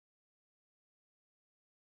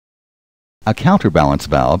A counterbalance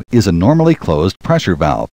valve is a normally closed pressure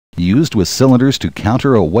valve used with cylinders to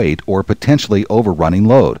counter a weight or potentially overrunning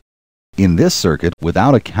load. In this circuit,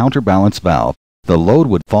 without a counterbalance valve, the load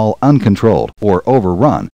would fall uncontrolled or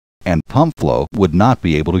overrun, and pump flow would not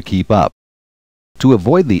be able to keep up. To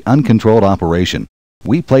avoid the uncontrolled operation,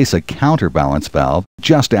 we place a counterbalance valve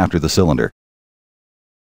just after the cylinder.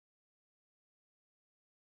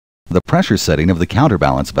 The pressure setting of the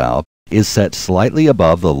counterbalance valve is set slightly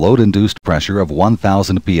above the load-induced pressure of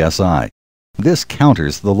 1000 psi. This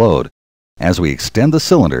counters the load. As we extend the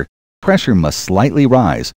cylinder, pressure must slightly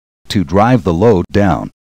rise to drive the load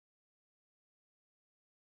down.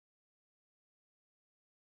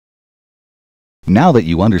 Now that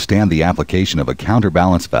you understand the application of a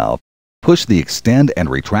counterbalance valve, push the extend and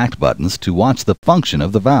retract buttons to watch the function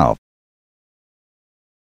of the valve.